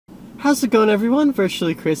How's it going, everyone?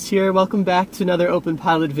 Virtually Chris here. Welcome back to another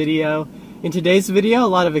openpilot video. In today's video, a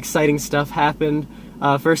lot of exciting stuff happened.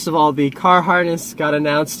 First of all, the car harness got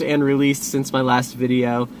announced and released since my last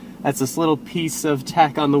video. That's this little piece of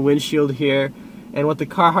tech on the windshield here. And what the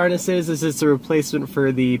car harness is it's a replacement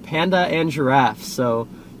for the Panda and Giraffe. So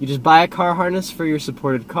you just buy a car harness for your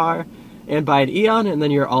supported car and buy an Eon, and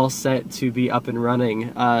then you're all set to be up and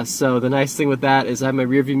running. So the nice thing with that is I have my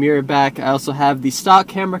rearview mirror back. I also have the stock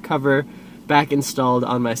camera cover back installed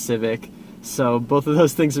on my Civic. So both of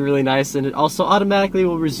those things are really nice, and it also automatically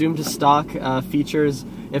will resume to stock features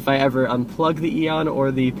if I ever unplug the Eon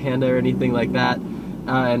or the Panda or anything like that.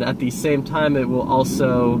 And at the same time, it will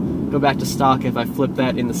also go back to stock if I flip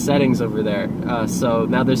that in the settings over there. So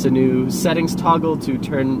now there's a new settings toggle to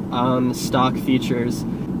turn on stock features.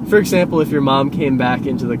 For example, if your mom came back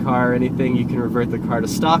into the car or anything, you can revert the car to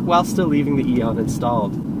stock while still leaving the Eon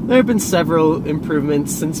installed. There have been several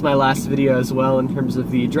improvements since my last video as well in terms of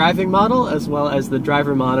the driving model as well as the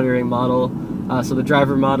driver monitoring model. So the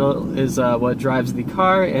driver model is what drives the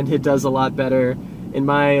car, and it does a lot better, in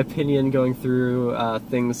my opinion, going through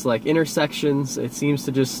things like intersections. It seems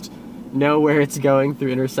to just know where it's going through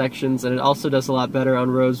intersections, and it also does a lot better on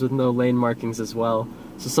roads with no lane markings as well.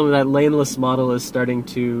 So some of that laneless model is starting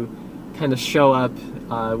to kind of show up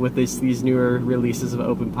with these newer releases of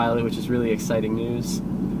openpilot, which is really exciting news.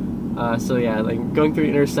 So yeah, like going through an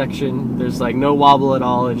intersection, there's like no wobble at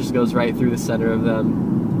all. It just goes right through the center of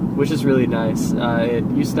them, which is really nice. It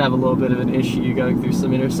used to have a little bit of an issue going through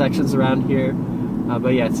some intersections around here.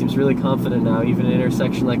 But yeah, it seems really confident now, even an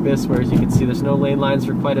intersection like this, where as you can see there's no lane lines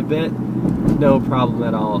for quite a bit, no problem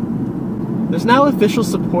at all. There's now official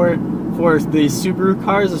support for the Subaru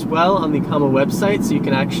cars as well on the Kama website, so you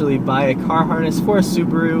can actually buy a car harness for a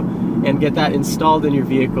Subaru and get that installed in your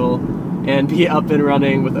vehicle and be up and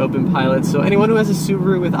running with openpilot. So anyone who has a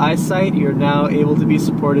Subaru with eyesight, you're now able to be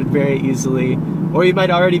supported very easily, or you might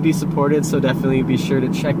already be supported, so definitely be sure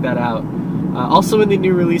to check that out. Also in the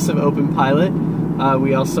new release of openpilot,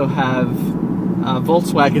 we also have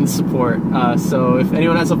Volkswagen support. So if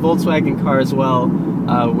anyone has a Volkswagen car as well,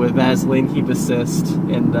 that has lane keep assist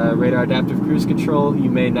and radar adaptive cruise control, you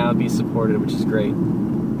may now be supported, which is great.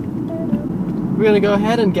 We're going to go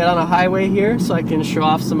ahead and get on a highway here so I can show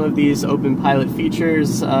off some of these openpilot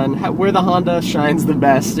features. And where the Honda shines the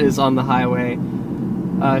best is on the highway.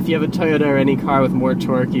 If you have a Toyota or any car with more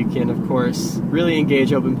torque, you can of course really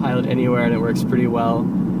engage openpilot anywhere and it works pretty well.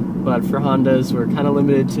 But for Hondas, we're kind of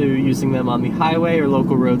limited to using them on the highway or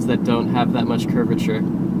local roads that don't have that much curvature.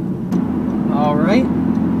 Alright,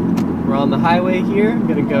 we're on the highway here. I'm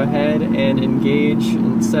going to go ahead and engage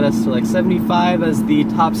and set us to like 75 as the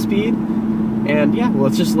top speed. And yeah, well,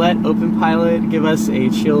 let's just let openpilot give us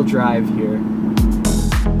a chill drive here.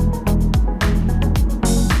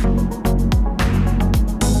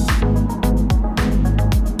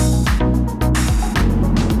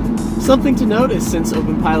 Something to note is since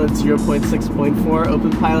openpilot 0.6.4,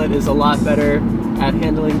 openpilot is a lot better at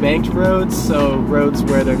handling banked roads, so roads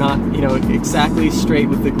where they're not, exactly straight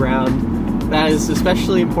with the ground. That is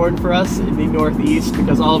especially important for us in the Northeast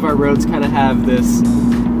because all of our roads kind of have this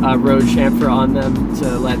road chamfer on them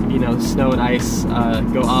to let, snow and ice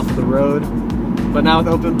go off the road. But now with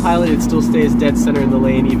openpilot, it still stays dead center in the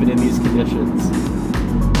lane even in these conditions.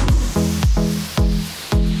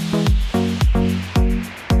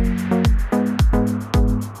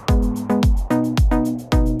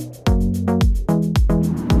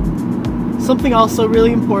 Something also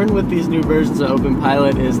really important with these new versions of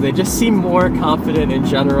openpilot is they just seem more confident in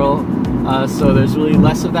general. So there's really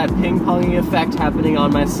less of that ping-ponging effect happening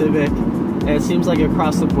on my Civic. And it seems like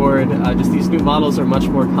across the board, just these new models are much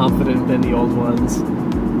more confident than the old ones.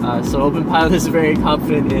 So openpilot is very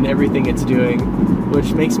confident in everything it's doing,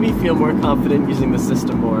 which makes me feel more confident using the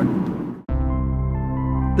system more.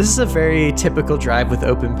 This is a very typical drive with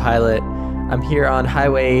openpilot. I'm here on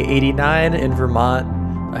Highway 89 in Vermont,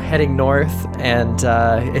 heading north, and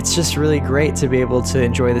it's just really great to be able to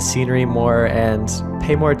enjoy the scenery more and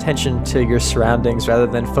pay more attention to your surroundings rather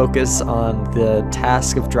than focus on the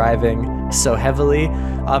task of driving so heavily.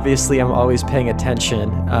 Obviously, I'm always paying attention,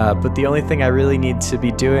 but the only thing I really need to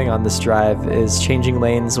be doing on this drive is changing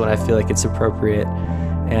lanes when I feel like it's appropriate.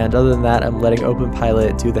 And other than that, I'm letting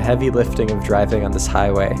openpilot do the heavy lifting of driving on this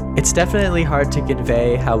highway. It's definitely hard to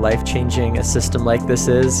convey how life-changing a system like this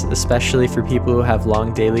is, especially for people who have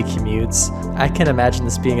long daily commutes. I can imagine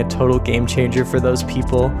this being a total game changer for those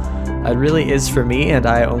people. It really is for me, and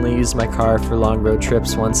I only use my car for long road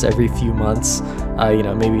trips once every few months,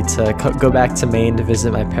 maybe to go back to Maine to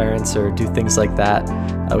visit my parents or do things like that.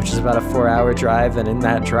 which is about a 4-hour drive, and in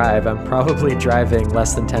that drive I'm probably driving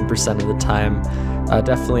less than 10% of the time.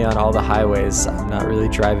 Definitely on all the highways I'm not really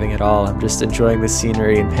driving at all. I'm just enjoying the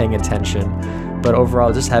scenery and paying attention, but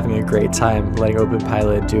overall just having a great time letting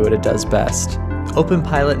openpilot do what it does best.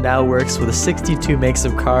 openpilot now works with 62 makes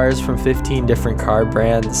of cars from 15 different car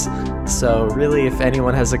brands, so really if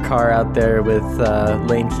anyone has a car out there with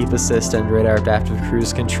lane keep assist and radar adaptive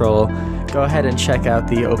cruise control, go ahead and check out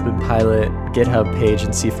the openpilot GitHub page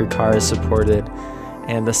and see if your car is supported.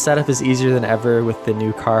 And the setup is easier than ever with the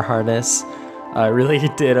new car harness. It really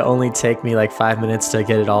did only take me like 5 minutes to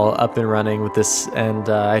get it all up and running with this, and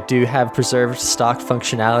I do have preserved stock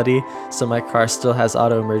functionality, so my car still has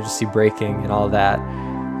auto emergency braking and all that.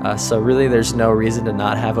 So really there's no reason to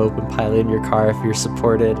not have openpilot in your car if you're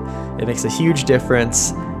supported. It makes a huge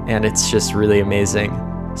difference, and it's just really amazing.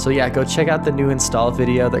 So yeah, go check out the new install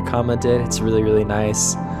video that Kama did. It's really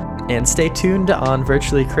nice. And stay tuned on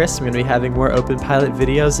Virtually Chris. I'm going to be having more openpilot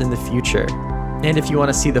videos in the future. And if you want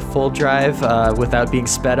to see the full drive without being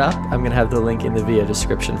sped up, I'm going to have the link in the video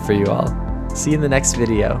description for you all. See you in the next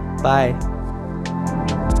video. Bye!